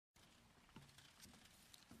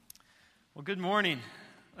Well, good morning.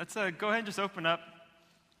 Let's go ahead and just open up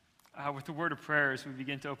with the word of prayer as we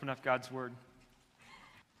begin to open up God's word.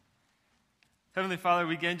 Heavenly Father,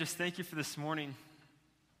 we again just thank you for this morning.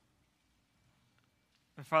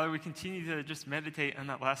 And Father, we continue to just meditate on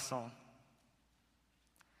that last psalm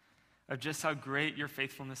of just how great your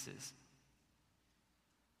faithfulness is.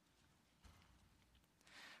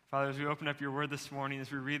 Father, as we open up your word this morning,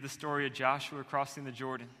 as we read the story of Joshua crossing the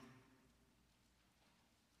Jordan,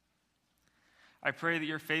 I pray that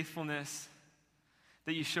your faithfulness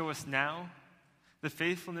that you show us now, the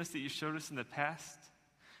faithfulness that you showed us in the past,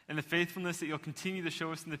 and the faithfulness that you'll continue to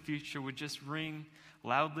show us in the future would just ring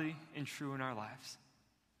loudly and true in our lives.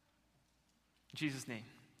 In Jesus' name,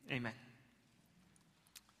 amen.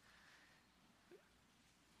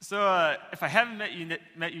 So if I haven't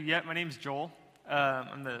met you yet, my name's Joel.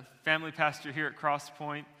 I'm the family pastor here at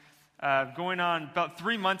Crosspoint. Going on about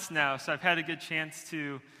 3 months now, so I've had a good chance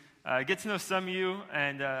to get to know some of you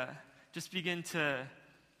and just begin to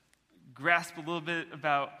grasp a little bit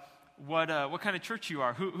about what kind of church you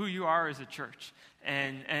are, who you are as a church,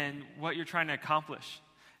 and what you're trying to accomplish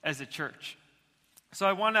as a church. So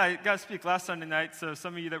I got to speak last Sunday night, so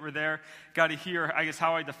some of you that were there got to hear, I guess,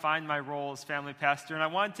 how I define my role as family pastor. And I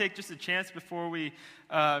want to take just a chance before we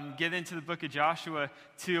get into the book of Joshua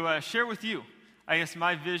to share with you, I guess,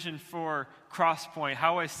 my vision for Crosspoint,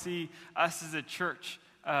 how I see us as a church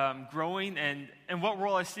growing, and what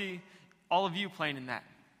role I see all of you playing in that.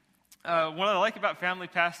 What I like about family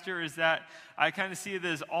pastor is that I kind of see it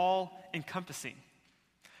as all-encompassing,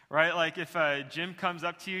 right? Like if Jim comes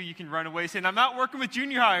up to you, you can run away saying, I'm out working with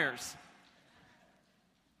junior hires.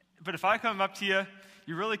 But if I come up to you,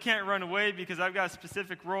 you really can't run away because I've got a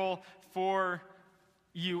specific role for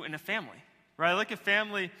you in a family. Right, like a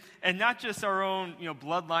family, and not just our own,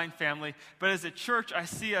 bloodline family, but as a church, I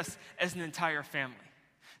see us as an entire family.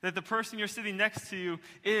 That the person you're sitting next to you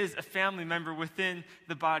is a family member within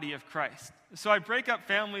the body of Christ. So I break up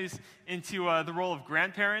families into the role of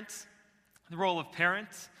grandparents, the role of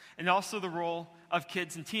parents, and also the role of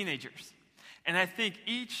kids and teenagers. And I think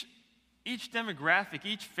each demographic,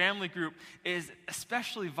 each family group is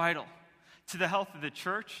especially vital to the health of the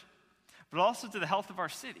church, but also to the health of our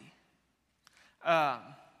city.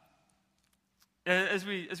 As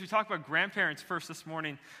we talk about grandparents first this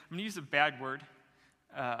morning, I'm going to use a bad word.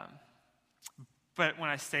 But when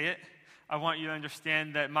I say it, I want you to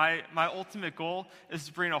understand that my ultimate goal is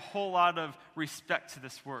to bring a whole lot of respect to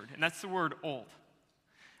this word, and that's the word old.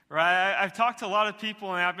 Right? I've talked to a lot of people,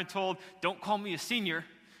 and I've been told, don't call me a senior,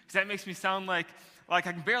 because that makes me sound like I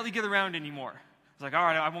can barely get around anymore. It's like, all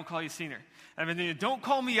right, I won't call you senior. And I've been thinking, don't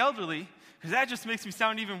call me elderly, because that just makes me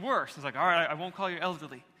sound even worse. It's like, all right, I won't call you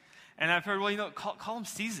elderly. And I've heard, well, call them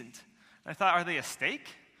seasoned. And I thought, are they a steak?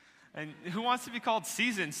 And who wants to be called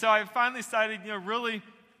seasoned? So I finally decided, really,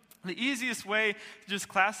 the easiest way to just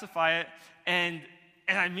classify it, and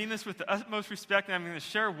I mean this with the utmost respect, and I'm going to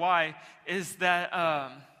share why, is that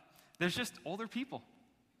there's just older people.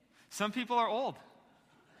 Some people are old.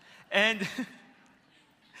 And,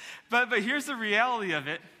 but here's the reality of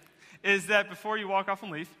it, is that before you walk off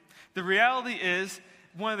and leave, the reality is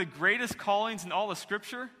one of the greatest callings in all of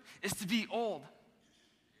Scripture is to be old.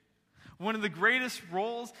 One of the greatest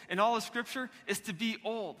roles in all of Scripture is to be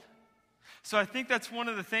old. So I think that's one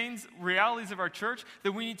of the realities of our church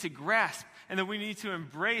that we need to grasp and that we need to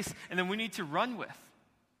embrace and that we need to run with.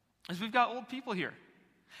 Is we've got old people here.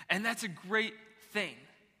 And that's a great thing.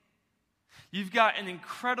 You've got an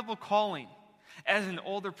incredible calling as an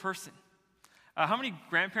older person. How many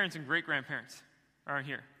grandparents and great-grandparents are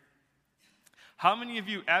here? How many of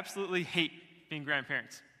you absolutely hate being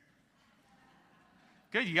grandparents?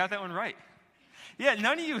 Good, you got that one right. Yeah,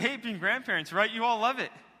 none of you hate being grandparents, right? You all love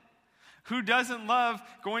it. Who doesn't love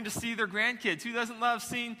going to see their grandkids? Who doesn't love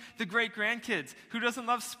seeing the great-grandkids? Who doesn't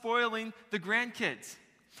love spoiling the grandkids?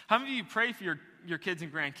 How many of you pray for your kids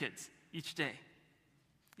and grandkids each day?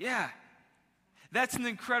 Yeah, that's an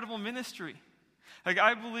incredible ministry.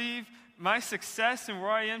 I believe my success and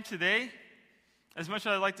where I am today, as much as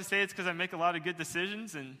I like to say it's because I make a lot of good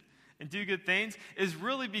decisions and do good things, is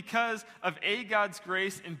really because of A, God's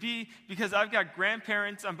grace, and B, because I've got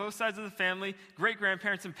grandparents on both sides of the family,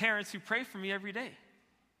 great-grandparents and parents who pray for me every day.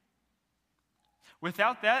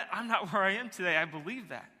 Without that, I'm not where I am today. I believe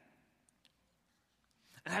that.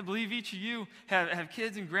 And I believe each of you have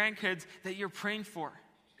kids and grandkids that you're praying for.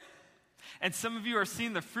 And some of you are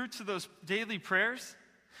seeing the fruits of those daily prayers,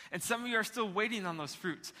 and some of you are still waiting on those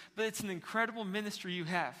fruits. But it's an incredible ministry you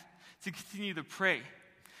have to continue to pray.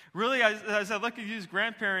 Really, as I look at you as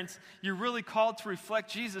grandparents, you're really called to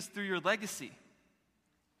reflect Jesus through your legacy.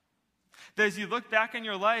 That as you look back on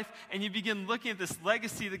your life and you begin looking at this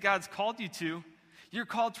legacy that God's called you to, you're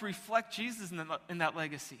called to reflect Jesus in that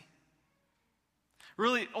legacy.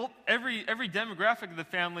 Really, every demographic of the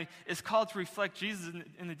family is called to reflect Jesus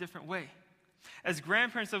in a different way. As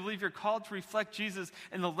grandparents, I believe you're called to reflect Jesus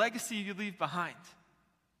in the legacy you leave behind.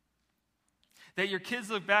 That your kids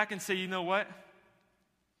look back and say, you know what?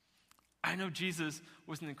 I know Jesus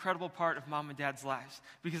was an incredible part of mom and dad's lives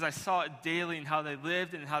because I saw it daily in how they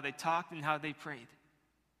lived and how they talked and how they prayed.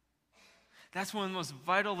 That's one of the most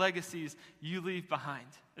vital legacies you leave behind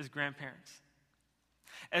as grandparents.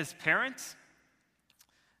 As parents,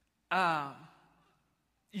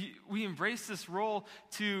 we embrace this role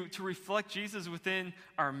to reflect Jesus within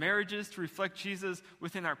our marriages, to reflect Jesus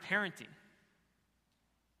within our parenting.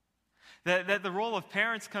 That the role of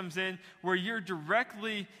parents comes in where you're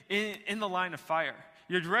directly in the line of fire.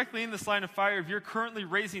 You're directly in this line of fire if you're currently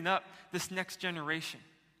raising up this next generation.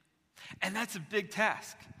 And that's a big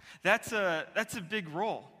task. That's a big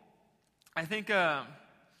role. I think one of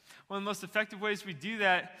the most effective ways we do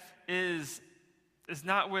that is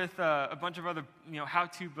not with a bunch of other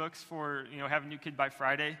how-to books for have a new kid by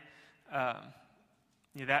Friday.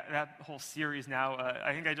 That whole series now,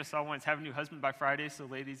 I think I just saw one, it's Have a New Husband by Friday, so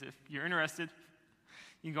ladies, if you're interested,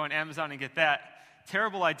 you can go on Amazon and get that.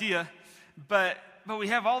 Terrible idea, but we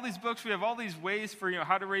have all these books, we have all these ways for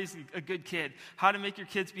how to raise a good kid, how to make your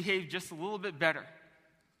kids behave just a little bit better.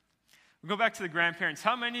 We'll go back to the grandparents.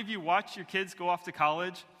 How many of you watched your kids go off to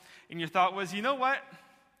college, and your thought was, you know what,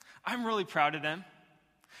 I'm really proud of them.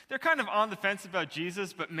 They're kind of on the fence about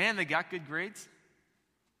Jesus, but man, they got good grades.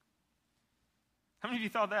 How many of you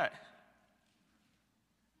thought that?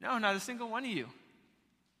 No, not a single one of you.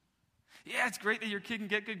 Yeah, it's great that your kid can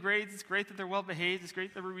get good grades. It's great that they're well behaved. It's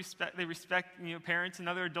great that they respect parents and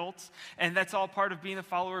other adults, and that's all part of being a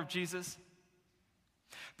follower of Jesus.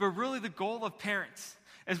 But really, the goal of parents,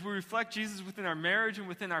 as we reflect Jesus within our marriage and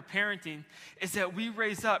within our parenting, is that we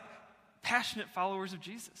raise up passionate followers of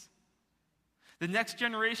Jesus. The next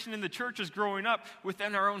generation in the church is growing up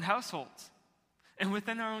within our own households and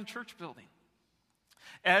within our own church building.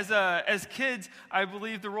 As kids, I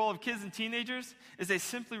believe the role of kids and teenagers is they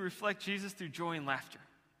simply reflect Jesus through joy and laughter.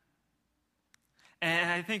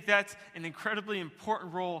 And I think that's an incredibly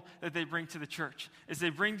important role that they bring to the church, is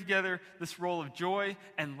they bring together this role of joy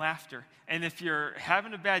and laughter. And if you're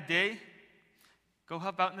having a bad day, go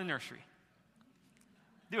help out in the nursery.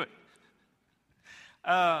 Do it.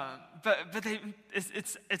 But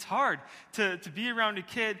it's hard to be around a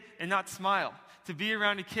kid and not smile, to be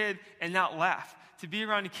around a kid and not laugh, to be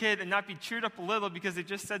around a kid and not be cheered up a little because they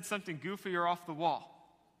just said something goofy or off the wall.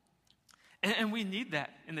 And we need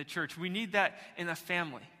that in the church. We need that in a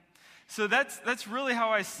family. So that's really how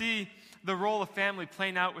I see the role of family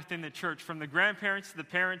playing out within the church, from the grandparents to the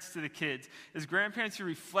parents to the kids. As grandparents, you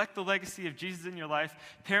reflect the legacy of Jesus in your life.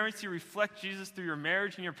 Parents, you reflect Jesus through your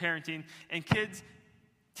marriage and your parenting. And kids,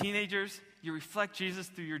 teenagers, you reflect Jesus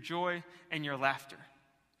through your joy and your laughter.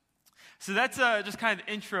 So that's just kind of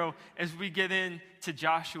the intro as we get into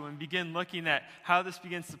Joshua and begin looking at how this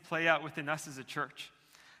begins to play out within us as a church.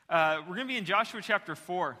 We're going to be in Joshua chapter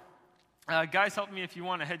 4. Guys, help me if you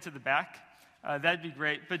want to head to the back. That'd be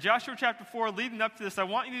great. But Joshua chapter 4, leading up to this, I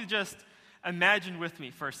want you to just imagine with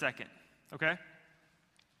me for a second, okay?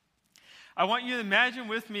 I want you to imagine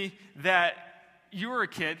with me that you were a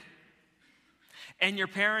kid and your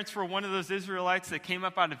parents were one of those Israelites that came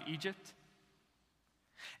up out of Egypt.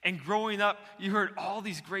 And growing up, you heard all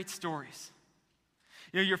these great stories.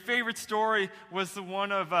 Your favorite story was the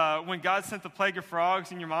one of when God sent the plague of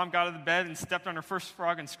frogs and your mom got out of the bed and stepped on her first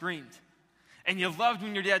frog and screamed. And you loved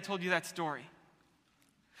when your dad told you that story.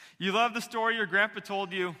 You loved the story your grandpa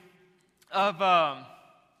told you of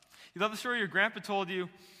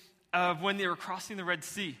when they were crossing the Red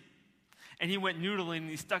Sea. And he went noodling, and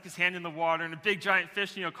he stuck his hand in the water, and a big giant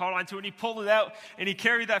fish, caught onto it, and he pulled it out, and he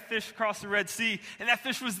carried that fish across the Red Sea, and that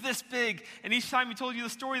fish was this big. And each time he told you the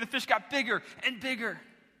story, the fish got bigger and bigger.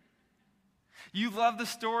 You love the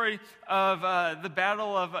story of the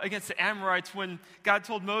battle against the Amorites when God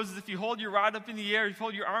told Moses, if you hold your rod up in the air, if you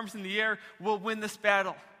hold your arms in the air, we'll win this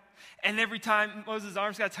battle. And every time Moses'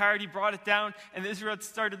 arms got tired, he brought it down, and the Israelites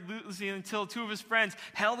started losing until two of his friends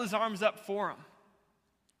held his arms up for him.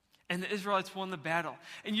 And the Israelites won the battle.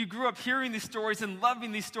 And you grew up hearing these stories and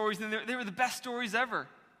loving these stories, and they were the best stories ever.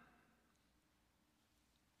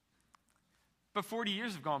 But 40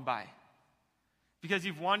 years have gone by because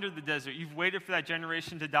you've wandered the desert. You've waited for that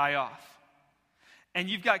generation to die off. And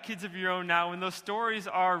you've got kids of your own now, and those stories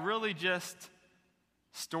are really just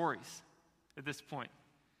stories at this point.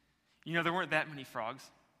 There weren't that many frogs.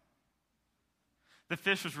 The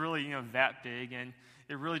fish was really, that big, and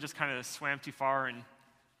it really just kind of swam too far and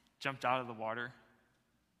jumped out of the water.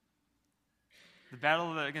 The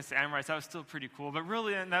battle against the Amorites, that was still pretty cool, but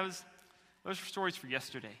really, and those were stories for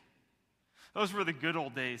yesterday. Those were the good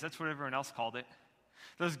old days. That's what everyone else called it.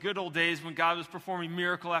 Those good old days when God was performing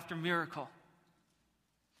miracle after miracle.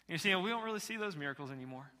 And you're saying, we don't really see those miracles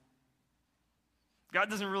anymore. God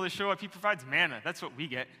doesn't really show up. He provides manna. That's what we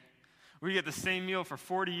get. We get the same meal for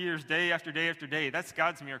 40 years, day after day after day. That's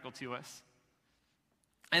God's miracle to us.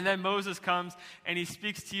 And then Moses comes, and he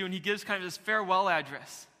speaks to you, and he gives kind of this farewell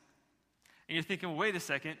address. And you're thinking, well, wait a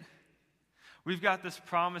second. We've got this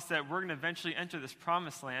promise that we're going to eventually enter this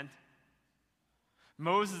promised land.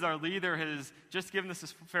 Moses, our leader, has just given us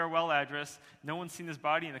this farewell address. No one's seen his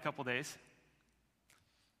body in a couple days.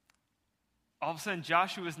 All of a sudden,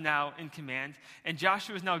 Joshua is now in command, and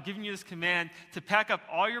Joshua is now giving you this command to pack up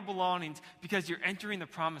all your belongings because you're entering the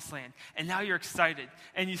promised land, and now you're excited.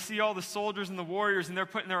 And you see all the soldiers and the warriors, and they're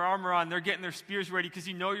putting their armor on, they're getting their spears ready because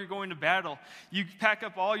you know you're going to battle. You pack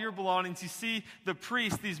up all your belongings. You see the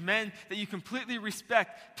priests, these men that you completely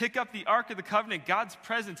respect, pick up the Ark of the Covenant, God's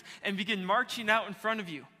presence, and begin marching out in front of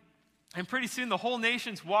you. And pretty soon the whole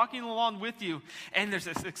nation's walking along with you, and there's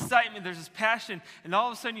this excitement, there's this passion, and all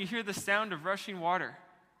of a sudden you hear the sound of rushing water.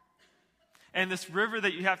 And this river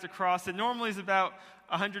that you have to cross, that normally is about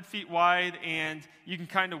 100 feet wide, and you can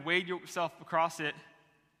kind of wade yourself across it,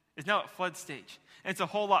 is now at flood stage. And it's a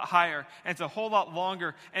whole lot higher, and it's a whole lot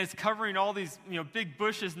longer, and it's covering all these big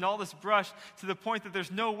bushes and all this brush to the point that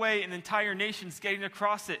there's no way an entire nation's getting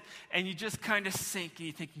across it. And you just kind of sink, and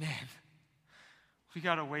you think, man, we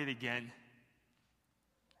got to wait again.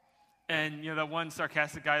 And, that one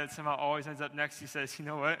sarcastic guy that somehow always ends up next, he says, you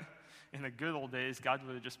know what? In the good old days, God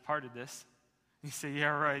would have just parted this. And you say,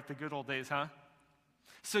 yeah, right, the good old days, huh?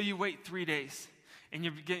 So you wait 3 days, and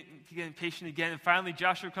you're getting impatient again. And finally,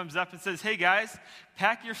 Joshua comes up and says, hey, guys,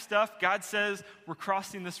 pack your stuff. God says we're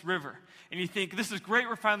crossing this river. And you think, this is great,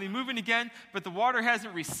 we're finally moving again, but the water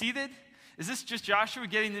hasn't receded. Is this just Joshua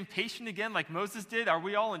getting impatient again like Moses did? Are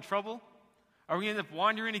we all in trouble? Are we end up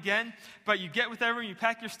wandering again? But you get with everyone, you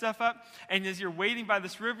pack your stuff up, and as you're waiting by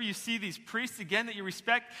this river, you see these priests again that you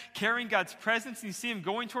respect carrying God's presence, and you see them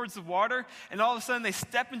going towards the water, and all of a sudden they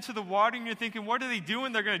step into the water, and you're thinking, what are they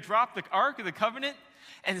doing? They're going to drop the Ark of the Covenant?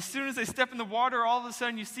 And as soon as they step in the water, all of a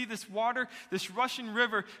sudden you see this water, this rushing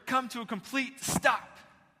river, come to a complete stop.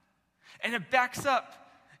 And it backs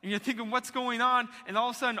up, and you're thinking, what's going on? And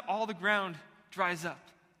all of a sudden, all the ground dries up.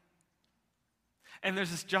 And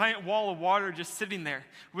there's this giant wall of water just sitting there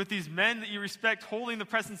with these men that you respect holding the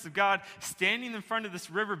presence of God, standing in front of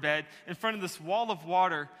this riverbed, in front of this wall of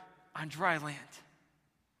water on dry land.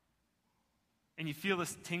 And you feel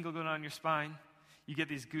this tingle going on your spine. You get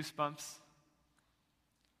these goosebumps.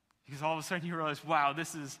 Because all of a sudden you realize, wow,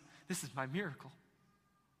 this is my miracle.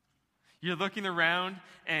 You're looking around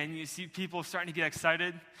and you see people starting to get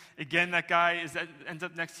excited. Again, that guy ends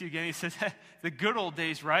up next to you again. He says, the good old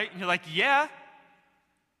days, right? And you're like, yeah.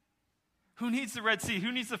 Who needs the Red Sea?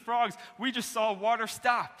 Who needs the frogs? We just saw water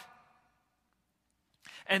stop.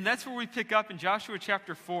 And that's where we pick up in Joshua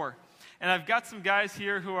chapter 4. And I've got some guys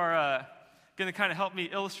here who are going to kind of help me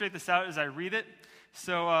illustrate this out as I read it.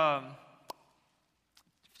 So if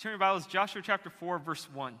you turn your Bibles, Joshua chapter 4, verse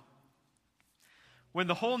 1. When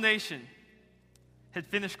the whole nation had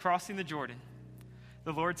finished crossing the Jordan,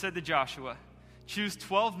 the Lord said to Joshua, choose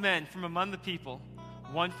 12 men from among the people,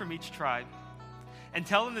 one from each tribe. And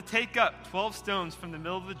tell them to take up 12 stones from the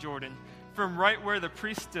middle of the Jordan, from right where the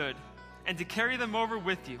priest stood, and to carry them over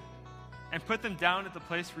with you, and put them down at the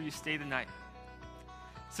place where you stay the night.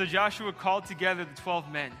 So Joshua called together the 12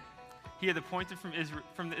 men he had appointed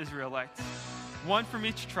from the Israelites, one from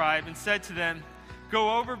each tribe, and said to them,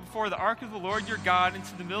 go over before the ark of the Lord your God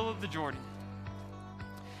into the middle of the Jordan.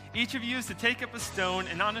 Each of you is to take up a stone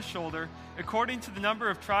and on a shoulder, according to the number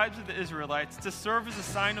of tribes of the Israelites, to serve as a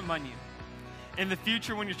sign among you. In the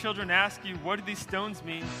future, when your children ask you, what do these stones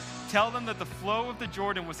mean? Tell them that the flow of the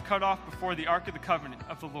Jordan was cut off before the Ark of the Covenant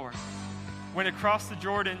of the Lord. When it crossed the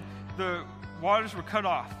Jordan, the waters were cut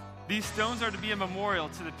off. These stones are to be a memorial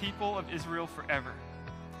to the people of Israel forever.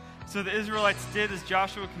 So the Israelites did as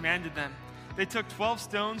Joshua commanded them. They took 12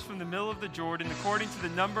 stones from the middle of the Jordan, according to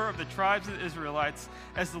the number of the tribes of the Israelites,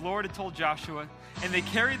 as the Lord had told Joshua, and they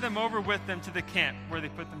carried them over with them to the camp where they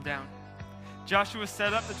put them down. Joshua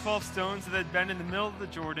set up the 12 stones that had been in the middle of the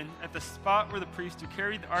Jordan at the spot where the priest who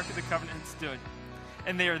carried the Ark of the Covenant had stood,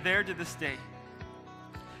 and they are there to this day.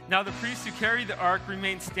 Now the priests who carried the ark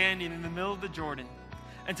remained standing in the middle of the Jordan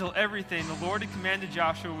until everything the Lord had commanded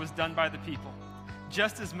Joshua was done by the people.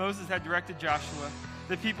 Just as Moses had directed Joshua,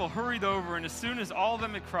 The people hurried over, and as soon as all of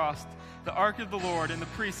them had crossed, the ark of the Lord and the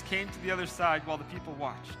priests came to the other side while the people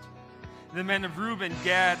watched. The men of Reuben,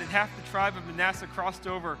 Gad, and half the tribe of Manasseh crossed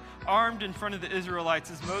over, armed in front of the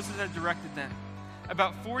Israelites as Moses had directed them.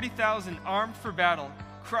 About 40,000 armed for battle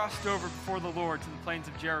crossed over before the Lord to the plains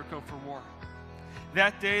of Jericho for war.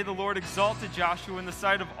 That day the Lord exalted Joshua in the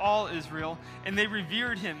sight of all Israel, and they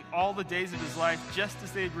revered him all the days of his life, just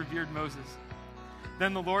as they had revered Moses.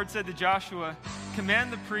 Then the Lord said to Joshua,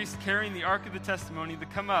 "Command the priests carrying the ark of the testimony to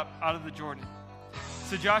come up out of the Jordan."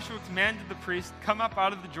 So Joshua commanded the priests, "Come up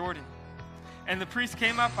out of the Jordan." And the priests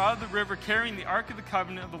came up out of the river carrying the ark of the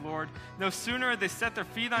covenant of the Lord. No sooner had they set their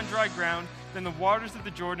feet on dry ground than the waters of the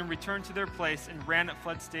Jordan returned to their place and ran at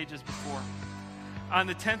flood stages before. On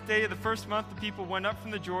the 10th day of the first month, the people went up from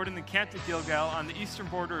the Jordan and camped at Gilgal on the eastern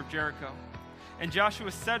border of Jericho. And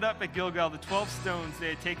Joshua set up at Gilgal the 12 stones they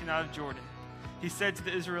had taken out of Jordan. He said to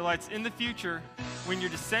the Israelites, "In the future, when your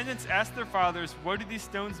descendants ask their fathers, 'What do these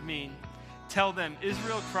stones mean?' tell them,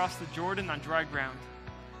 'Israel crossed the Jordan on dry ground.'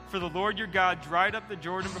 For the Lord your God dried up the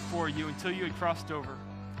Jordan before you until you had crossed over.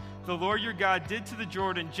 The Lord your God did to the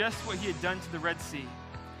Jordan just what he had done to the Red Sea,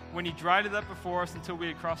 when he dried it up before us until we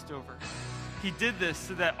had crossed over. He did this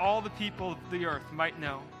so that all the people of the earth might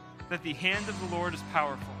know that the hand of the Lord is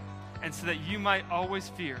powerful, and so that you might always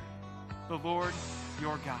fear the Lord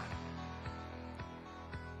your God."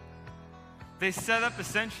 They set up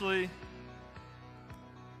essentially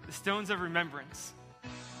the stones of remembrance.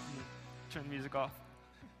 Turn the music off.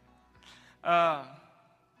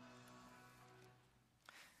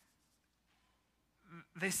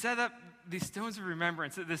 They set up these stones of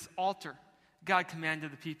remembrance at this altar God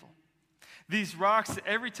commanded the people. These rocks,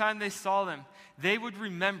 every time they saw them, they would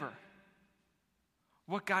remember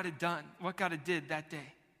what God had done, what God had did that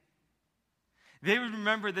day. They would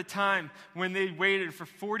remember the time when they waited for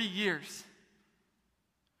 40 years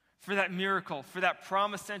for that miracle, for that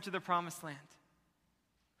promise to enter the promised land.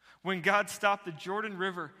 When God stopped the Jordan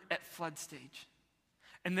River at flood stage,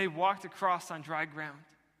 and they walked across on dry ground.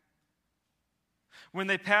 When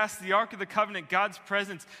they passed the Ark of the Covenant, God's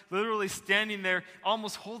presence literally standing there,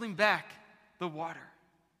 almost holding back the water.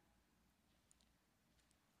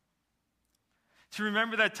 To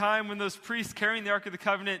remember that time when those priests carrying the Ark of the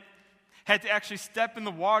Covenant had to actually step in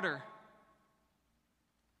the water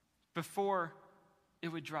before it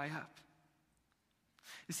would dry up.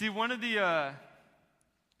 You see, one of the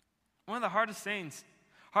hardest things,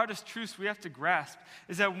 hardest truths we have to grasp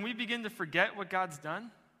is that when we begin to forget what God's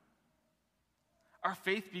done, our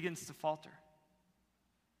faith begins to falter.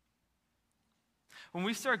 When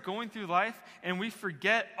we start going through life and we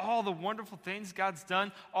forget all the wonderful things God's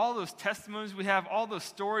done, all those testimonies we have, all those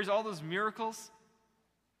stories, all those miracles,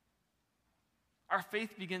 our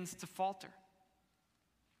faith begins to falter.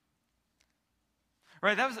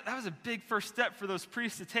 Right? That was a big first step for those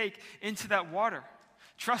priests to take into that water,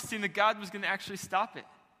 trusting that God was going to actually stop it.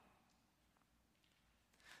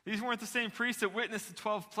 These weren't the same priests that witnessed the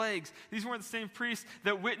 12 plagues. These weren't the same priests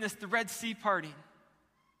that witnessed the Red Sea parting.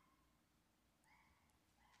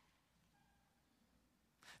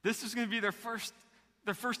 This was going to be their first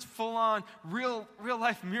full-on, real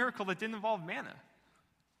life miracle that didn't involve manna.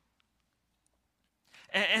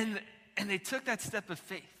 And they took that step of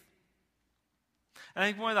faith. I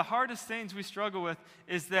think one of the hardest things we struggle with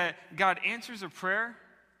is that God answers a prayer,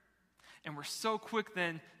 and we're so quick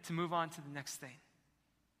then to move on to the next thing.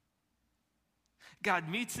 God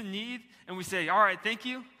meets a need, and we say, "All right, thank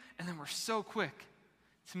you," and then we're so quick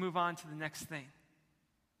to move on to the next thing.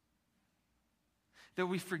 That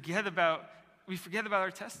we forget about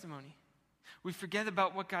our testimony. We forget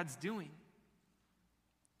about what God's doing.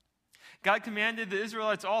 God commanded the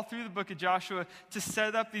Israelites all through the book of Joshua to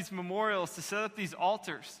set up these memorials, to set up these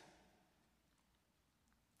altars.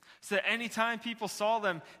 So that anytime people saw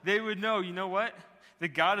them, they would know, you know what? The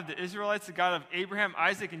God of the Israelites, the God of Abraham,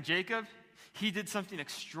 Isaac, and Jacob, he did something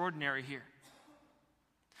extraordinary here.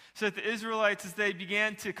 So that the Israelites, as they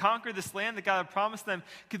began to conquer this land that God had promised them,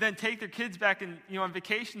 could then take their kids back and, on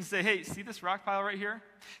vacation and say, "Hey, see this rock pile right here?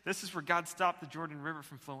 This is where God stopped the Jordan River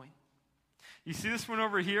from flowing. You see this one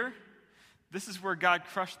over here? This is where God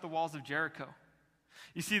crushed the walls of Jericho.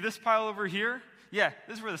 You see this pile over here? Yeah,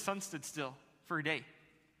 this is where the sun stood still for a day.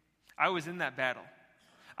 I was in that battle.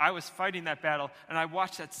 I was fighting that battle, and I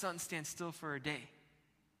watched that sun stand still for a day."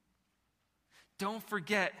 Don't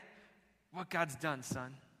forget what God's done,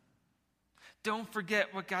 son. Don't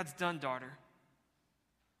forget what God's done, daughter.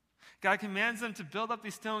 God commands them to build up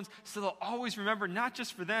these stones so they'll always remember, not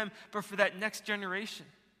just for them, but for that next generation.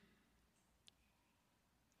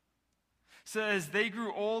 So as they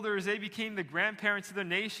grew older, as they became the grandparents of their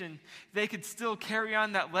nation, they could still carry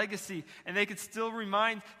on that legacy, and they could still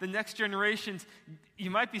remind the next generations, you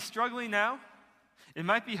might be struggling now, it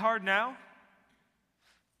might be hard now,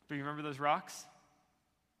 but you remember those rocks?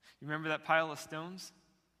 You remember that pile of stones?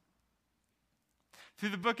 Through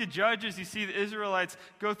the book of Judges, you see the Israelites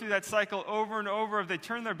go through that cycle over and over. If they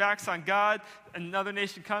turn their backs on God, another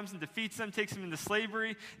nation comes and defeats them, takes them into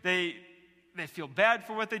slavery. They feel bad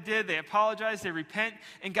for what they did. They apologize. They repent.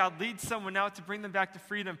 And God leads someone out to bring them back to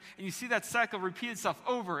freedom. And you see that cycle repeat itself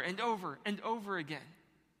over and over and over again.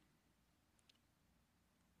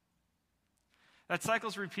 That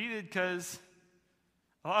cycle's repeated because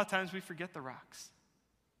a lot of times we forget the rocks.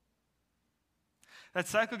 That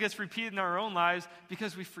cycle gets repeated in our own lives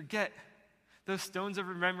because we forget those stones of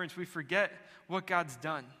remembrance. We forget what God's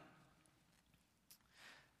done.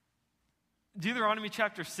 Deuteronomy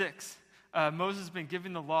chapter 6, Moses has been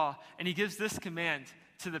given the law, and he gives this command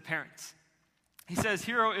to the parents. He says,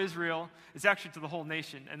 "Hear, O Israel," it's actually to the whole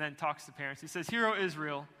nation, and then talks to parents. He says, "Hear, O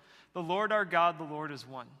Israel, the Lord our God, the Lord is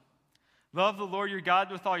one. Love the Lord your God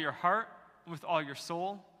with all your heart, with all your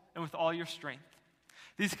soul, and with all your strength.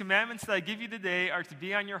 These commandments that I give you today are to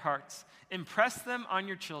be on your hearts. Impress them on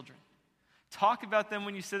your children. Talk about them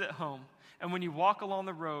when you sit at home, and when you walk along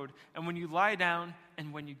the road, and when you lie down,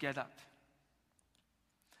 and when you get up."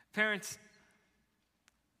 Parents,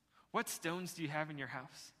 what stones do you have in your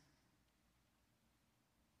house?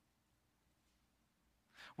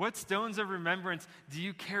 What stones of remembrance do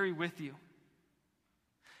you carry with you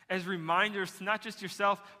as reminders to not just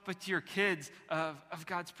yourself, but to your kids of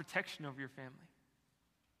God's protection over your family?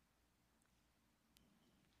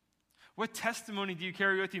 What testimony do you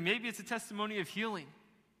carry with you? Maybe it's a testimony of healing,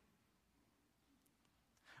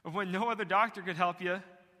 of when no other doctor could help you,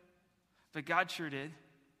 but God sure did.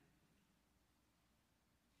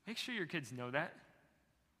 Make sure your kids know that.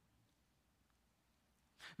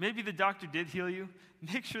 Maybe the doctor did heal you.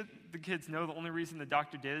 Make sure the kids know the only reason the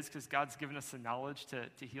doctor did is because God's given us the knowledge to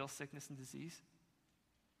heal sickness and disease.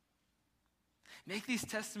 Make these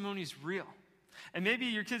testimonies real. And maybe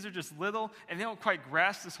your kids are just little and they don't quite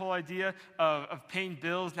grasp this whole idea of paying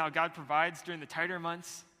bills now God provides during the tighter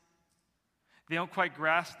months. They don't quite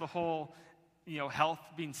grasp the whole, health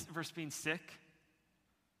versus being sick.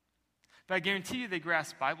 But I guarantee you they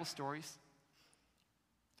grasp Bible stories.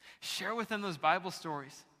 Share with them those Bible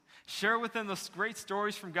stories. Share with them those great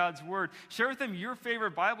stories from God's Word. Share with them your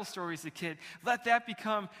favorite Bible story as a kid. Let that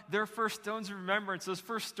become their first stones of remembrance, those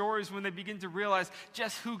first stories when they begin to realize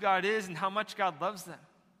just who God is and how much God loves them.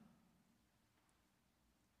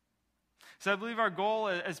 So I believe our goal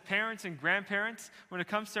as parents and grandparents, when it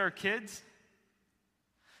comes to our kids,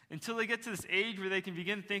 until they get to this age where they can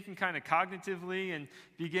begin thinking kind of cognitively and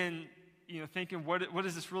begin thinking, what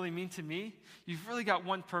does this really mean to me? You've really got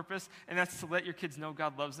one purpose, and that's to let your kids know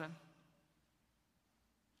God loves them.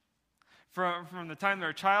 From the time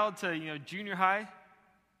they're a child to junior high,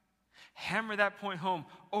 hammer that point home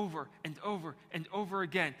over and over and over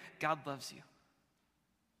again. God loves you.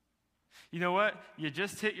 You know what? You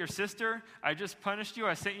just hit your sister. I just punished you.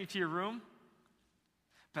 I sent you to your room.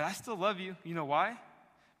 But I still love you. You know why?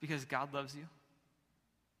 Because God loves you.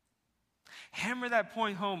 Hammer that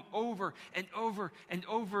point home over and over and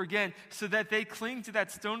over again so that they cling to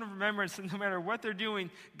that stone of remembrance, and no matter what they're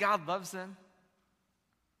doing, God loves them.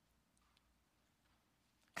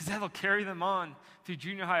 Because that'll carry them on through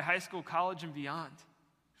junior high, high school, college, and beyond.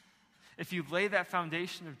 If you lay that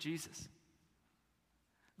foundation of Jesus,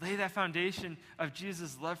 lay that foundation of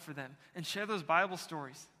Jesus' love for them, and share those Bible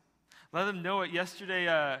stories. Let them know it. Yesterday,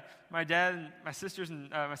 my dad and my sisters and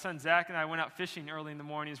my son Zach and I went out fishing early in the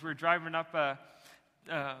morning. As we were driving up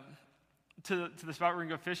to the spot where we're going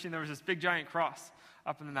to go fishing, there was this big giant cross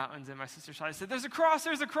up in the mountains. And my sister Shiley said, there's a cross.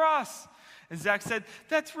 And Zach said,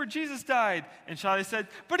 that's where Jesus died. And Shiley said,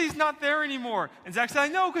 but he's not there anymore. And Zach said, I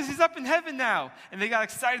know, because he's up in heaven now. And they got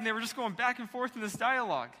excited, and they were just going back and forth in this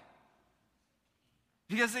dialogue.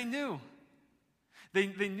 Because they knew. They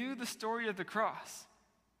knew the story of the cross.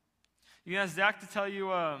 You can ask Zach to tell you,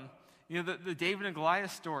 the David and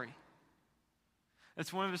Goliath story.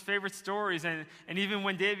 That's one of his favorite stories. And even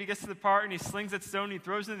when David gets to the part and he slings that stone and he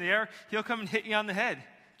throws it in the air, he'll come and hit you on the head,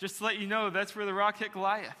 just to let you know that's where the rock hit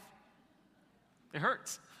Goliath. It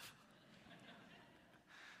hurts.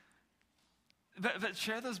 But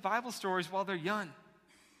share those Bible stories while they're young.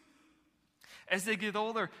 As they get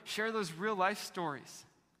older, share those real life stories.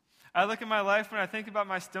 I look at my life when I think about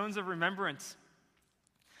my stones of remembrance.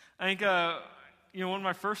 I think, one of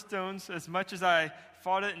my first stones, as much as I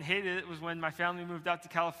fought it and hated it, was when my family moved out to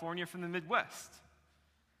California from the Midwest.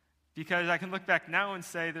 Because I can look back now and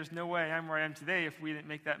say, there's no way I'm where I am today if we didn't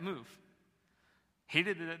make that move.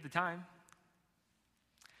 Hated it at the time.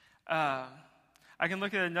 I can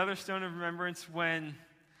look at another stone of remembrance when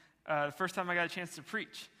the first time I got a chance to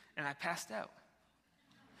preach, and I passed out.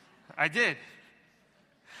 I did.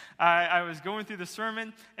 I was going through the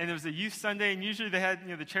sermon, and it was a youth Sunday, and usually they had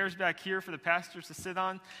the chairs back here for the pastors to sit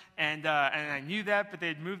on, and I knew that, but they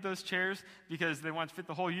had moved those chairs because they wanted to fit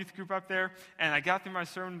the whole youth group up there, and I got through my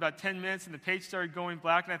sermon in about 10 minutes, and the page started going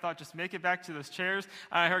black, and I thought, just make it back to those chairs,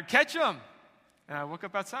 and I heard, catch them! And I woke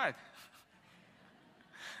up outside.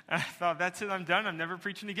 I thought, that's it, I'm done, I'm never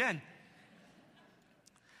preaching again.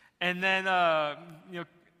 And then, a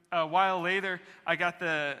while later, I got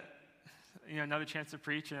another chance to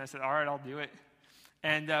preach, and I said, all right, I'll do it.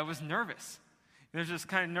 And I was nervous. There's this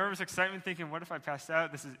kind of nervous excitement thinking, what if I pass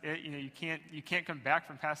out? This is it. You can't come back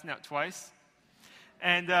from passing out twice.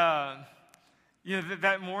 And,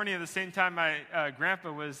 that morning at the same time, my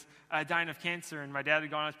grandpa was dying of cancer, and my dad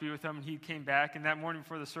had gone out to be with him, and he came back. And that morning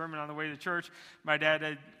before the sermon on the way to church, my dad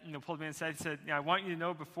had pulled me inside and said, I want you to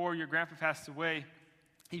know before your grandpa passed away,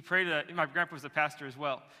 he prayed, my grandpa was a pastor as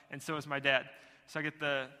well, and so was my dad. So I get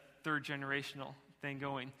the third generational thing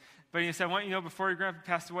going. But he said, I want you to know before your grandpa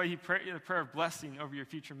passed away, he prayed a prayer of blessing over your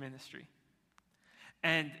future ministry.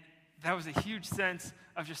 And that was a huge sense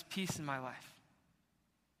of just peace in my life.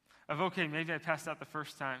 Of, okay, maybe I passed out the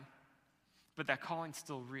first time, but that calling's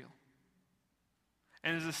still real.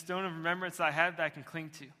 And there's a stone of remembrance that I have that I can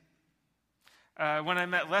cling to. When I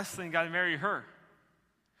met Leslie and got to marry her,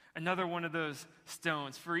 another one of those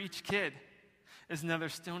stones for each kid is another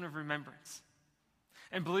stone of remembrance.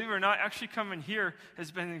 And believe it or not, actually coming here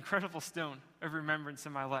has been an incredible stone of remembrance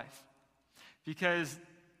in my life. Because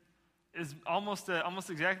it's almost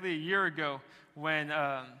exactly a year ago when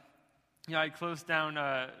I closed down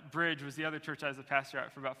Bridge, was the other church I was a pastor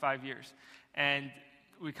at for about 5 years. And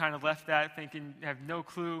we kind of left that thinking, have no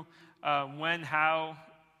clue when, how,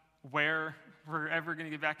 where we're ever going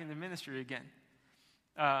to get back into ministry again.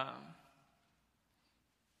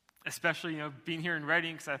 Especially, being here in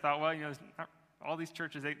Reading, because I thought, well, all these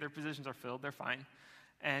churches, their positions are filled, they're fine.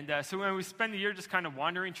 And so when we spend the year just kind of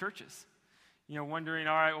wandering churches, wondering,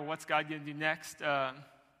 all right, well, what's God going to do next?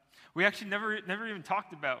 We actually never even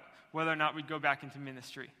talked about whether or not we'd go back into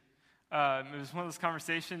ministry. It was one of those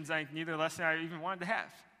conversations I think neither Leslie and I even wanted to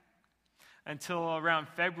have. Until around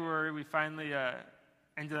February, we finally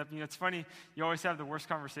ended up, it's funny, you always have the worst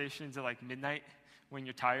conversations at like midnight when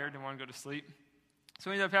you're tired and want to go to sleep. So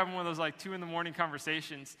we ended up having one of those 2 a.m.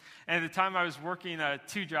 conversations. And at the time I was working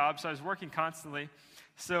 2 jobs, so I was working constantly.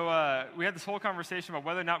 So we had this whole conversation about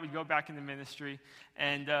whether or not we'd go back into ministry,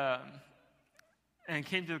 and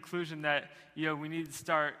came to the conclusion that we needed to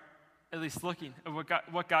start at least looking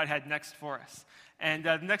at what God had next for us. And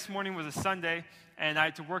the next morning was a Sunday, and I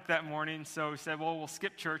had to work that morning, so we said, well, we'll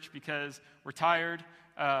skip church because we're tired.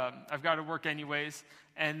 I've got to work anyways.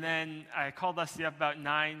 And then I called Leslie up about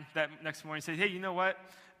 9 that next morning and said, hey, you know what?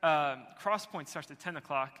 Crosspoint starts at 10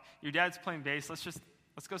 o'clock. Your dad's playing bass.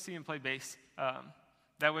 Let's go see him play bass.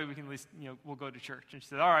 That way we can at least, we'll go to church. And she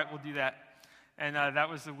said, all right, we'll do that. And that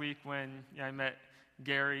was the week when I met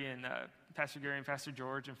Gary and Pastor Gary and Pastor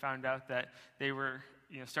George and found out that they were,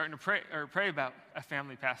 starting to pray about a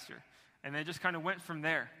family pastor. And they just kind of went from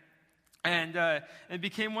there. And it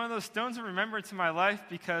became one of those stones of remembrance in my life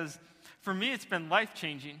because for me it's been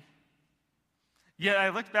life-changing. Yet I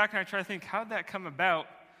look back and I try to think, how'd that come about?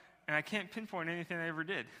 And I can't pinpoint anything I ever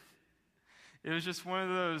did. It was just one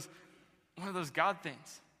of those God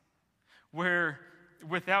things where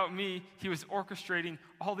without me, he was orchestrating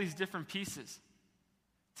all these different pieces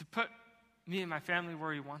to put me and my family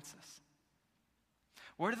where he wants us.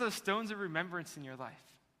 What are those stones of remembrance in your life?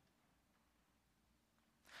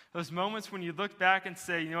 Those moments when you look back and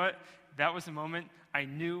say, you know what, that was a moment I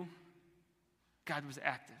knew God was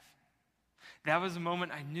active. That was a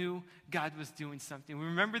moment I knew God was doing something. We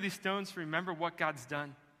remember these stones to remember what God's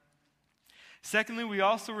done. Secondly, we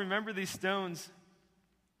also remember these stones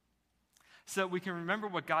so that we can remember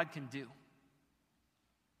what God can do.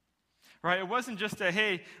 Right? It wasn't just a,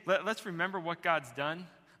 hey, let's remember what God's done.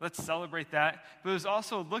 Let's celebrate that. But it was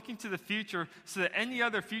also looking to the future so that any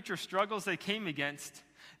other future struggles they came against,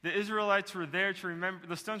 the Israelites were there to remember,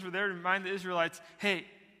 the stones were there to remind the Israelites, hey,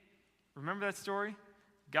 remember that story?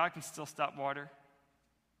 God can still stop water.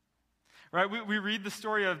 Right? We read the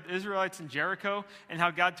story of the Israelites in Jericho and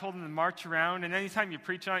how God told them to march around. And anytime you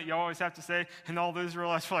preach on it, you always have to say, and all the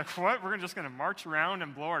Israelites were like, what? We're just going to march around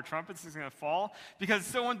and blow our trumpets? It's going to fall? Because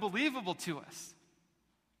it's so unbelievable to us.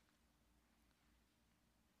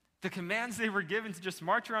 The commands they were given to just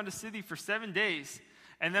march around the city for 7 days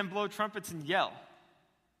and then blow trumpets and yell,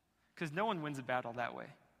 because no one wins a battle that way.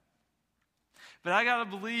 But I got to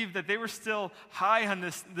believe that they were still high on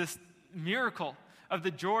this miracle of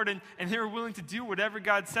the Jordan, and they were willing to do whatever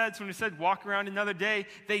God said. So when he said, walk around another day,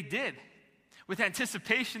 they did, with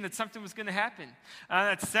anticipation that something was going to happen. On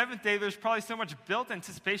that seventh day, there's probably so much built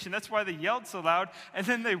anticipation. That's why they yelled so loud. And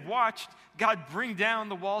then they watched God bring down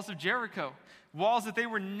the walls of Jericho, walls that they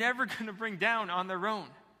were never going to bring down on their own.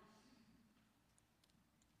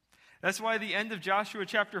 That's why the end of Joshua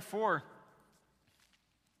chapter 4,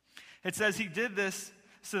 it says he did this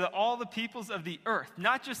so that all the peoples of the earth,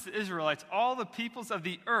 not just the Israelites, all the peoples of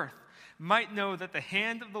the earth might know that the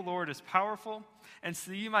hand of the Lord is powerful, and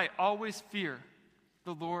so you might always fear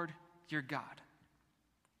the Lord your God.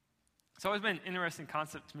 It's always been an interesting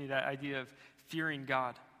concept to me, that idea of fearing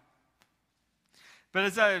God.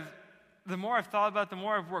 But the more I've thought about it, the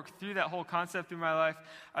more I've worked through that whole concept through my life,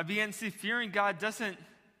 I began to see fearing God doesn't,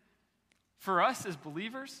 for us as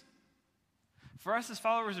believers, for us as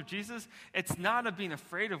followers of Jesus, it's not of being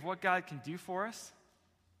afraid of what God can do for us.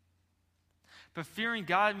 But fearing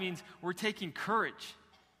God means we're taking courage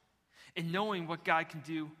in knowing what God can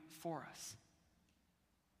do for us.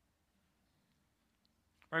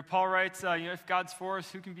 Right? Paul writes, if God's for us,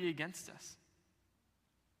 who can be against us?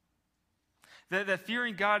 That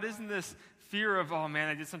fearing God isn't this fear of, oh man,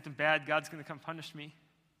 I did something bad, God's going to come punish me.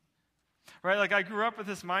 Right? Like I grew up with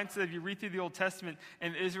this mindset of you read through the Old Testament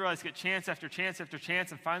and the Israelites get chance after chance after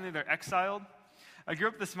chance, and finally they're exiled. I grew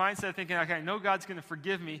up with this mindset of thinking, okay, I know God's going to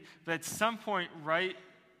forgive me, but at some point, right,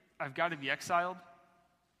 I've got to be exiled.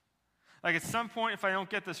 Like at some point, if I don't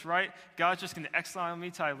get this right, God's just going to exile me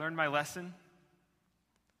till I learn my lesson.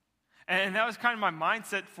 And that was kind of my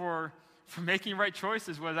mindset for making right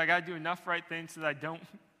choices, was I got to do enough right things so that I don't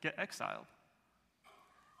get exiled.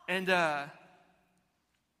 And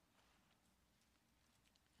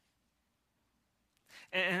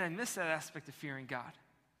I miss that aspect of fearing God.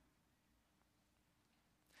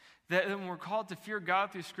 That when we're called to fear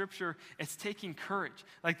God through Scripture, it's taking courage.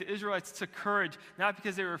 Like the Israelites took courage, not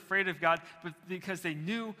because they were afraid of God, but because they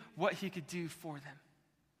knew what He could do for them.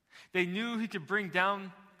 They knew He could bring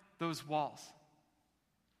down those walls.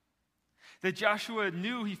 That Joshua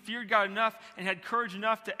knew he feared God enough and had courage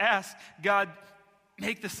enough to ask God,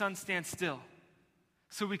 make the sun stand still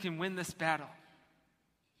so we can win this battle.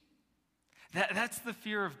 That's the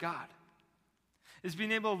fear of God, is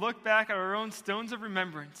being able to look back at our own stones of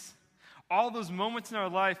remembrance, all those moments in our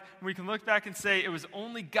life when we can look back and say, it was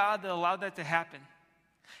only God that allowed that to happen.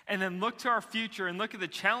 And then look to our future and look at the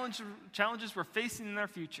challenges we're facing in our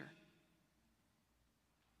future.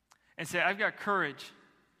 And say, I've got courage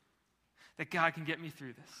that God can get me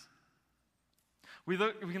through this. We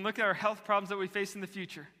can look at our health problems that we face in the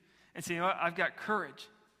future and say, you know what, I've got courage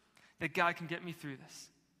that God can get me through this.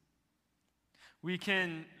 We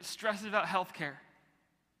can stress about health care.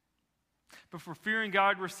 But for fearing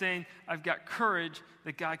God, we're saying, I've got courage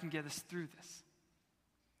that God can get us through this.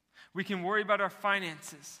 We can worry about our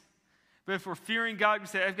finances. But if we're fearing God, we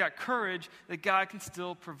say, I've got courage that God can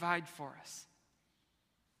still provide for us.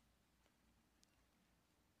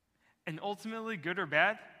 And ultimately, good or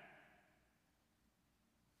bad,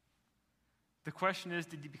 the question is,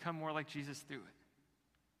 did you become more like Jesus through it?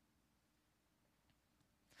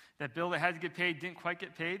 That bill that had to get paid didn't quite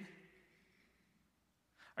get paid?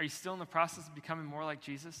 Are you still in the process of becoming more like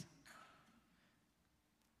Jesus?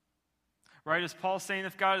 Right, as Paul's saying,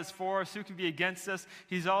 if God is for us, who can be against us?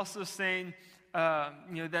 He's also saying,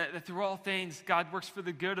 that through all things, God works for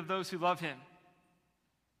the good of those who love Him,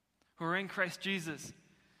 who are in Christ Jesus.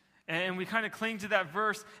 And we kind of cling to that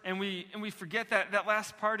verse, and we forget that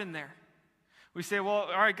last part in there. We say, well,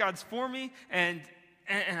 all right, God's for me, and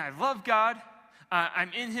I love God.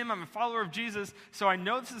 I'm in Him. I'm a follower of Jesus. So I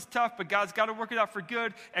know this is tough, but God's got to work it out for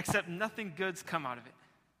good, except nothing good's come out of it.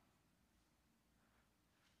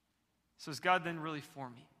 So is God then really for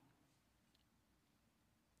me?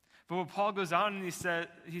 But what Paul goes on and he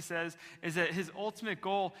says is that his ultimate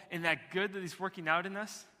goal in that good that He's working out in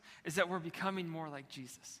us is that we're becoming more like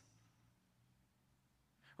Jesus.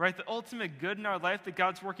 Right? The ultimate good in our life that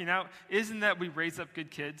God's working out isn't that we raise up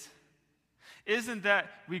good kids. Isn't that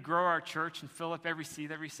we grow our church and fill up every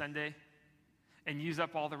seat every Sunday and use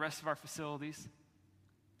up all the rest of our facilities.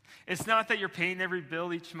 It's not that you're paying every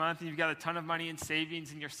bill each month and you've got a ton of money in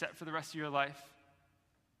savings and you're set for the rest of your life.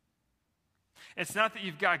 It's not that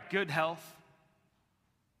you've got good health.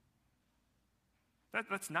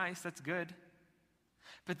 That's nice, that's good.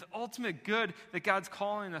 But the ultimate good that God's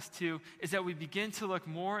calling us to is that we begin to look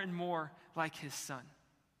more and more like His Son.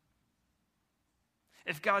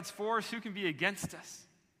 If God's for us, who can be against us?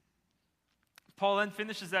 Paul then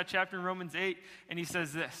finishes that chapter in Romans 8, and he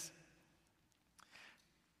says this: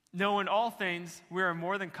 "No, in all things we are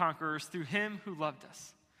more than conquerors through him who loved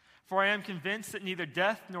us. For I am convinced that neither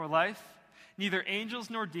death nor life, neither angels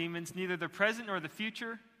nor demons, neither the present nor the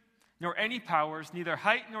future, nor any powers, neither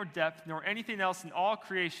height nor depth, nor anything else in all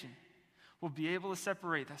creation will be able to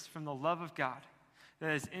separate us from the love of God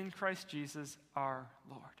that is in Christ Jesus our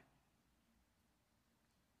Lord."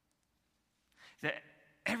 That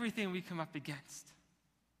everything we come up against,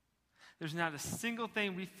 there's not a single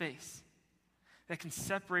thing we face that can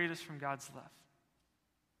separate us from God's love.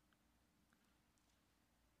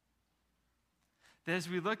 That as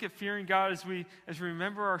we look at fearing God, as we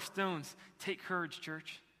remember our stones, take courage,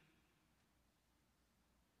 church.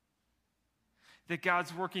 That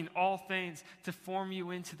God's working all things to form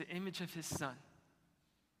you into the image of his Son.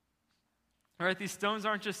 All right, these stones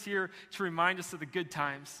aren't just here to remind us of the good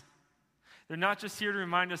times. They're not just here to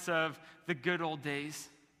remind us of the good old days.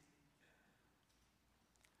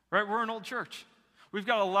 Right, we're an old church. We've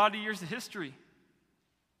got a lot of years of history.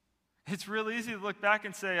 It's real easy to look back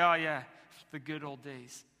and say, oh yeah, the good old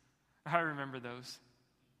days. I remember those.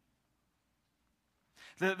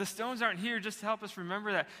 The stones aren't here just to help us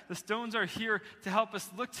remember that. The stones are here to help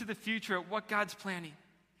us look to the future at what God's planning.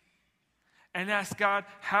 And ask God,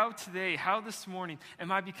 how today, how this morning,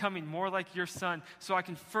 am I becoming more like your Son so I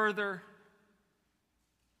can further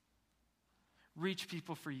reach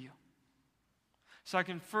people for you? So I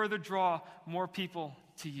can further draw more people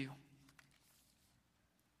to you.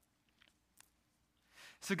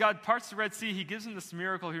 So God parts the Red Sea. He gives them this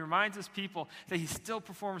miracle. He reminds his people that he still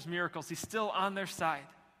performs miracles. He's still on their side.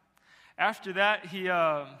 After that,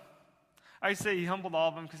 I say he humbled all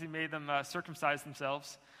of them because he made them circumcise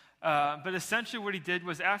themselves. But essentially what he did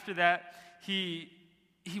was after that, he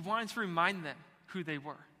wanted to remind them who they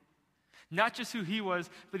were. Not just who he was,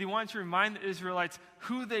 but he wanted to remind the Israelites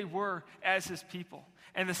who they were as his people.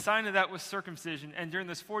 And the sign of that was circumcision. And during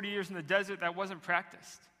those 40 years in the desert, that wasn't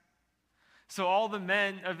practiced. So all the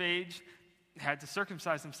men of age had to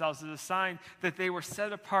circumcise themselves as a sign that they were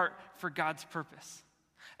set apart for God's purpose.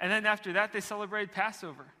 And then after that, they celebrated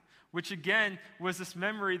Passover, which again was this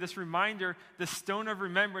memory, this reminder, this stone of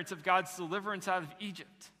remembrance of God's deliverance out of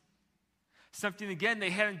Egypt. Something, again,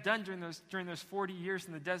 they hadn't done during those 40 years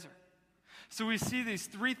in the desert. So we see these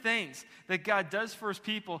three things that God does for his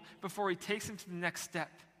people before he takes them to the next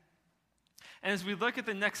step. And as we look at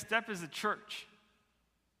the next step as a church,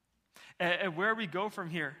 and where we go from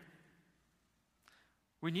here,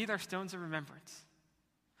 we need our stones of remembrance.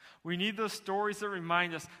 We need those stories that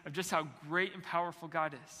remind us of just how great and powerful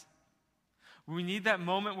God is. We need that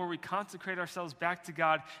moment where we consecrate ourselves back to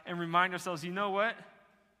God and remind ourselves, you know what?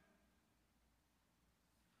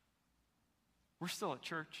 We're still a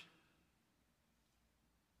church.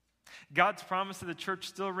 God's promise to the church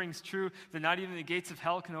still rings true, that not even the gates of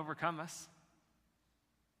hell can overcome us.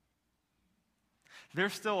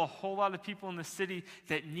 There's still a whole lot of people in the city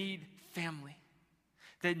that need family,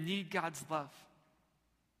 that need God's love.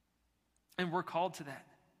 And we're called to that.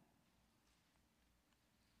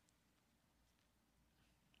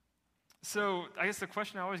 So I guess the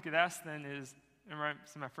question I always get asked then is, in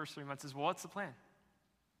my first 3 months, is, well, what's the plan?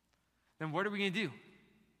 Then what are we going to do?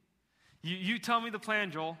 You tell me the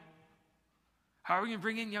plan, Joel. How are we going to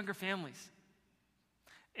bring in younger families?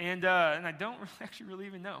 And I don't actually really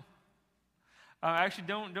even know. I actually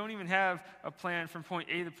don't even have a plan from point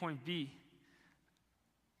A to point B.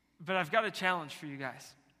 But I've got a challenge for you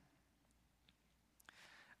guys.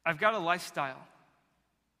 I've got a lifestyle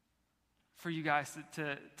for you guys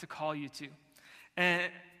to call you to.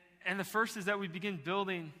 And the first is that we begin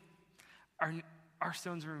building our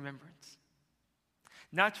stones of remembrance.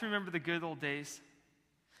 Not to remember the good old days,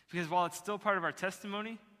 because while it's still part of our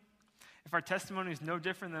testimony, if our testimony is no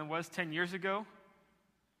different than it was 10 years ago,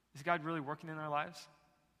 is God really working in our lives?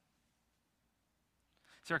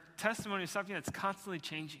 So our testimony is something that's constantly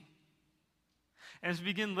changing. And as we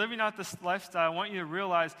begin living out this lifestyle, I want you to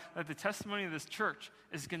realize that the testimony of this church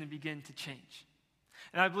is going to begin to change.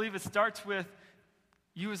 And I believe it starts with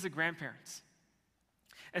you as the grandparents.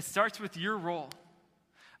 It starts with your role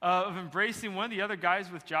of embracing one of the other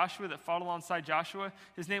guys with Joshua that fought alongside Joshua.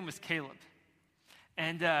 His name was Caleb.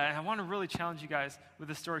 And I want to really challenge you guys with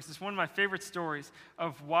this story, because it's one of my favorite stories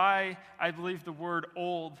of why I believe the word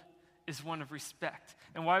old is one of respect,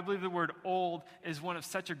 and why I believe the word old is one of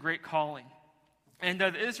such a great calling. And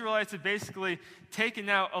the Israelites had basically taken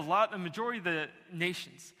out the majority of the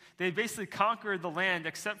nations. They basically conquered the land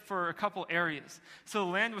except for a couple areas. So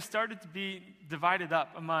the land was started to be divided up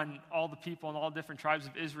among all the people and all different tribes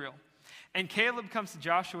of Israel. And Caleb comes to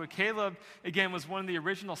Joshua. Caleb, again, was one of the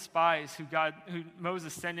original spies who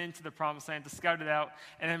Moses sent into the promised land to scout it out.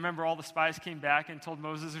 And I remember all the spies came back and told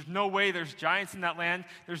Moses, there's no way, there's giants in that land.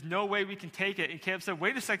 There's no way we can take it. And Caleb said,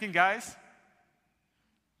 wait a second, guys.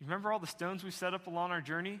 You remember all the stones we set up along our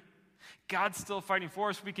journey? God's still fighting for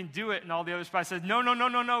us. We can do it. And all the other spies said,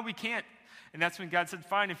 no, we can't. And that's when God said,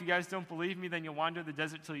 fine, if you guys don't believe me, then you'll wander the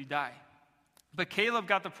desert till you die. But Caleb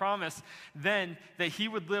got the promise then that he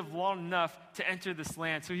would live long enough to enter this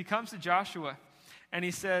land. So he comes to Joshua and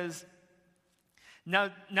he says,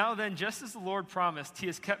 Now then, just as the Lord promised, he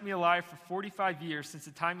has kept me alive for 45 years since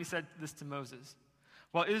the time he said this to Moses,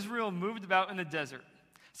 while Israel moved about in the desert.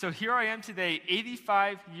 So here I am today,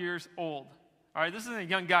 85 years old. All right, this isn't a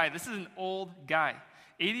young guy. This is an old guy,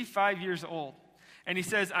 85 years old. And he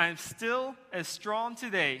says, I am still as strong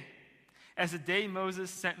today as the day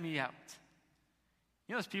Moses sent me out.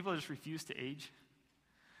 You know those people that just refuse to age?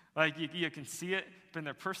 Like you can see it, but in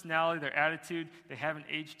their personality, their attitude, they haven't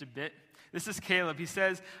aged a bit. This is Caleb. He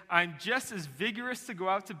says, I'm just as vigorous to go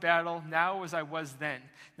out to battle now as I was then.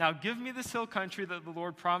 Now give me this hill country that the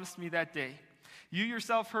Lord promised me that day. You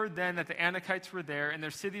yourself heard then that the Anakites were there, and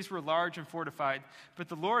their cities were large and fortified. But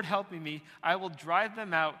the Lord helping me, I will drive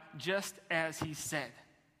them out just as he said.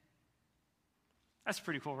 That's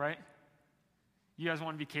pretty cool, right? You guys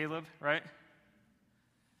want to be Caleb, right?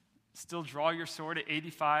 Still draw your sword at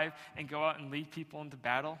 85 and go out and lead people into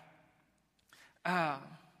battle. And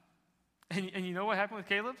you know what happened with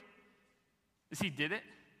Caleb? Is he did it.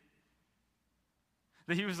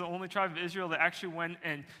 That he was the only tribe of Israel that actually went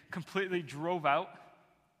and completely drove out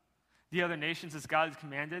the other nations as God had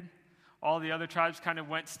commanded. All the other tribes kind of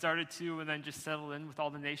started to, and then just settled in with all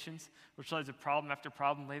the nations, which led to problem after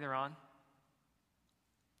problem later on.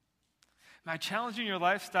 My challenge in your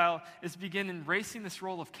lifestyle is to begin embracing this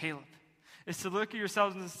role of Caleb. Is to look at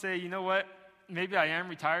yourselves and say, you know what? Maybe I am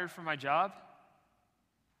retired from my job,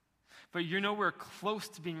 but you're nowhere close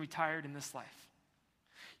to being retired in this life.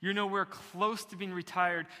 You're nowhere close to being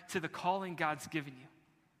retired to the calling God's given you.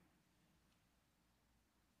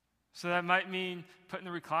 So that might mean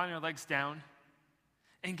putting the recliner legs down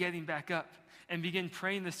and getting back up and begin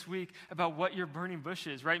praying this week about what your burning bush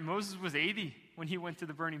is, right? Moses was 80 when he went to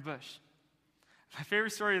the burning bush. My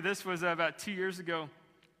favorite story of this was about 2 years ago.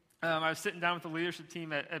 I was sitting down with the leadership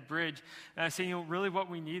team at Bridge, and I was saying, really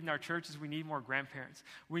what we need in our church is we need more grandparents.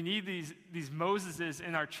 We need these Moseses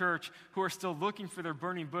in our church who are still looking for their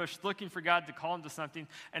burning bush, looking for God to call them to something,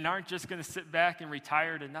 and aren't just going to sit back and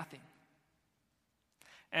retire to nothing.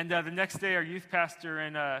 And the next day, our youth pastor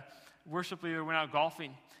and worship leader went out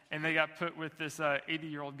golfing, and they got put with this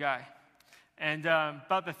 80-year-old guy. And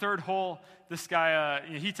about the third hole, this guy,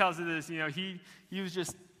 he tells us this, he was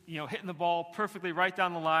just, hitting the ball perfectly right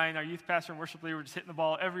down the line. Our youth pastor and worship leader were just hitting the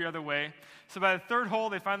ball every other way. So by the third hole,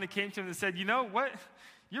 they finally came to him and said, what?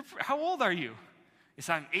 How old are you? He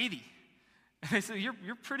said, I'm 80. And they said,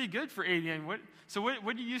 you're pretty good for 80. And what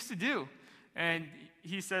do you used to do? And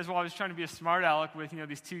he says, well, I was trying to be a smart aleck with,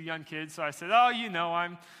 these two young kids. So I said,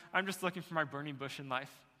 I'm just looking for my burning bush in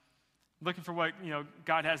life. Looking for what,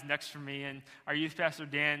 God has next for me. And our youth pastor,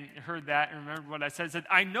 Dan, heard that and remembered what I said.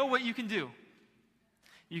 I know what you can do.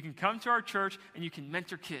 You can come to our church and you can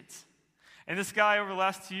mentor kids. And this guy, over the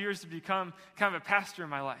last 2 years, has become kind of a pastor in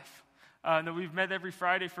my life. That we've met every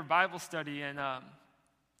Friday for Bible study, and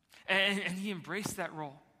he embraced that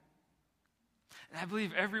role. And I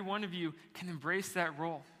believe every one of you can embrace that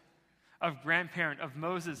role of grandparent, of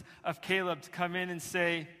Moses, of Caleb, to come in and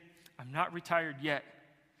say, I'm not retired yet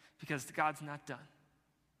because God's not done.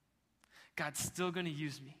 God's still going to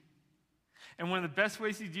use me. And one of the best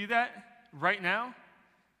ways you do that right now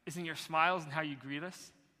is in your smiles and how you greet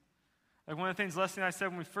us. Like one of the things Leslie and I said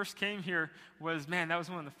when we first came here was, man, that was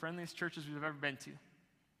one of the friendliest churches we've ever been to.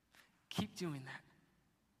 Keep doing that.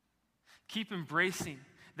 Keep embracing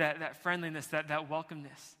that friendliness, that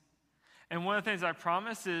welcomeness. And one of the things I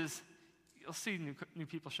promise is you'll see new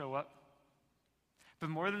people show up. But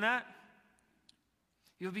more than that,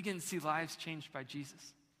 you'll begin to see lives changed by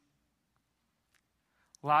Jesus.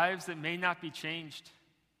 Lives that may not be changed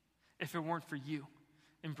if it weren't for you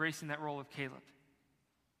embracing that role of Caleb.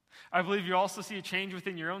 I believe you also see a change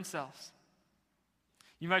within your own selves.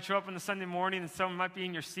 You might show up on a Sunday morning and someone might be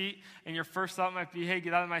in your seat, and your first thought might be, hey,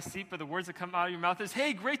 get out of my seat, but the words that come out of your mouth is,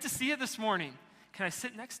 hey, great to see you this morning. Can I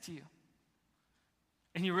sit next to you?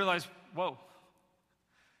 And you realize, whoa,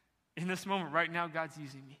 in this moment right now, God's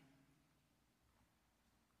using me.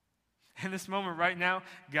 In this moment right now,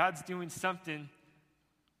 God's doing something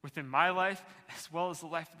within my life as well as the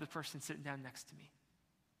life of the person sitting down next to me.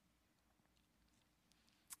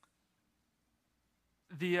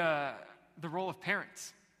 the role of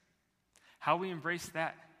parents, how we embrace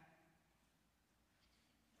that.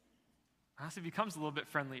 Honestly, becomes a little bit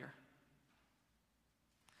friendlier.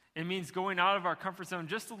 It means going out of our comfort zone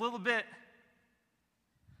just a little bit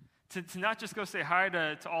to not just go say hi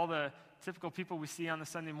to all the typical people we see on the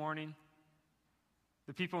Sunday morning,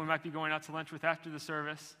 the people we might be going out to lunch with after the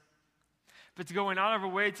service, but to going out of our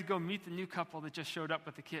way to go meet the new couple that just showed up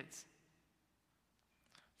with the kids.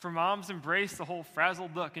 For moms, embrace the whole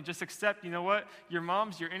frazzled look and just accept, you know what? Your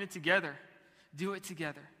moms, you're in it together. Do it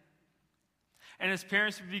together. And as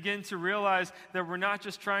parents, we begin to realize that we're not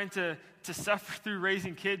just trying to suffer through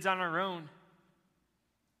raising kids on our own,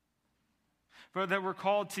 but that we're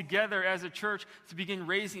called together as a church to begin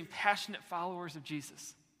raising passionate followers of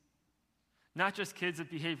Jesus. Not just kids that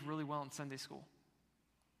behave really well in Sunday school.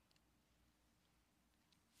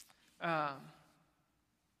 And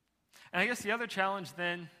I guess the other challenge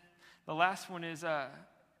then, the last one is how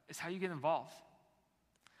you get involved.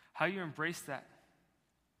 How you embrace that.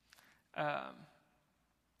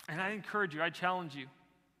 And I encourage you, I challenge you,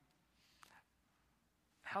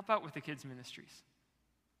 help out with the kids' ministries.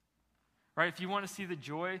 Right? If you want to see the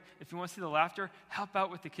joy, if you want to see the laughter, help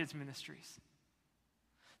out with the kids' ministries.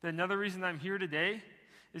 Another reason I'm here today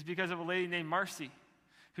is because of a lady named Marcy,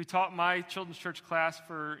 who taught my children's church class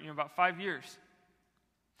for about 5 years.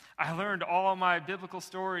 I learned all my biblical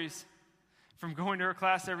stories from going to her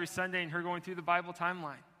class every Sunday and her going through the Bible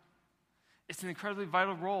timeline. It's an incredibly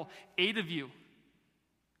vital role. 8 of you,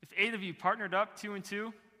 if 8 of you partnered up 2 and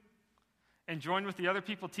 2 and joined with the other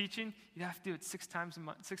people teaching, you'd have to do it 6 times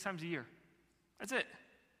a year. That's it.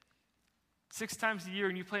 6 times a year,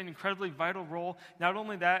 and you play an incredibly vital role. Not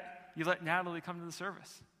only that, you let Natalie come to the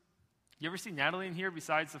service. You ever see Natalie in here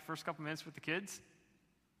besides the first couple minutes with the kids?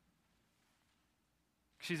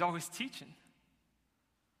 She's always teaching.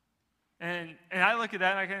 And I look at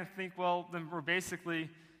that and I kind of think, well, then we're basically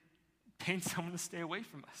paying someone to stay away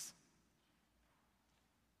from us.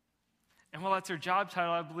 And while that's her job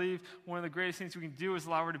title, I believe one of the greatest things we can do is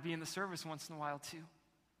allow her to be in the service once in a while too.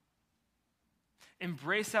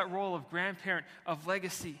 Embrace that role of grandparent, of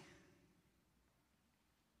legacy.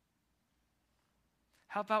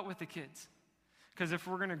 Help out with the kids. Because if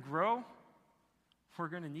we're going to grow, we're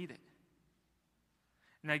going to need it.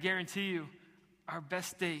 And I guarantee you, our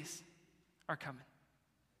best days are coming.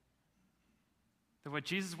 That what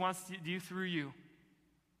Jesus wants to do through you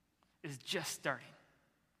is just starting.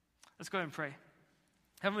 Let's go ahead and pray.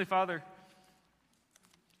 Heavenly Father,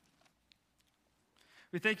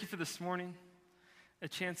 we thank you for this morning, a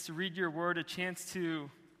chance to read your word, a chance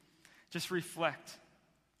to just reflect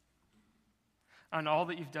on all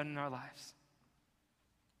that you've done in our lives.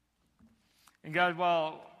 And God,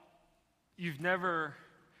 while you've never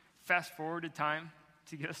fast-forwarded time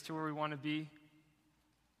to get us to where we want to be,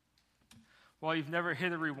 while you've never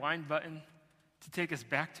hit a rewind button to take us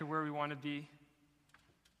back to where we want to be,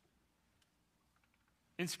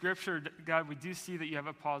 in Scripture, God, we do see that you have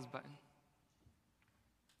a pause button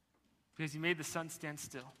because you made the sun stand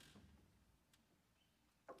still.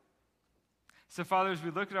 So, Father, as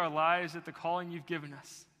we look at our lives, at the calling you've given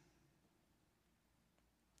us,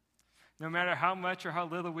 no matter how much or how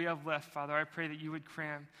little we have left, Father, I pray that you would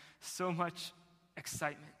cram so much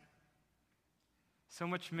excitement, so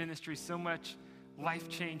much ministry, so much life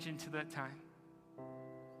change into that time,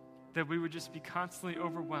 that we would just be constantly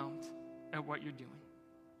overwhelmed at what you're doing.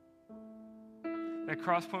 That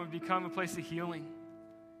Crosspoint would become a place of healing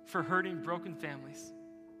for hurting, broken families.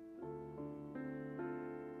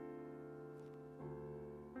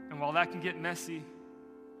 And while that can get messy,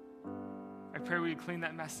 I pray we would clean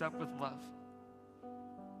that mess up with love.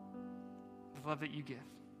 The love that you give.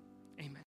 Amen.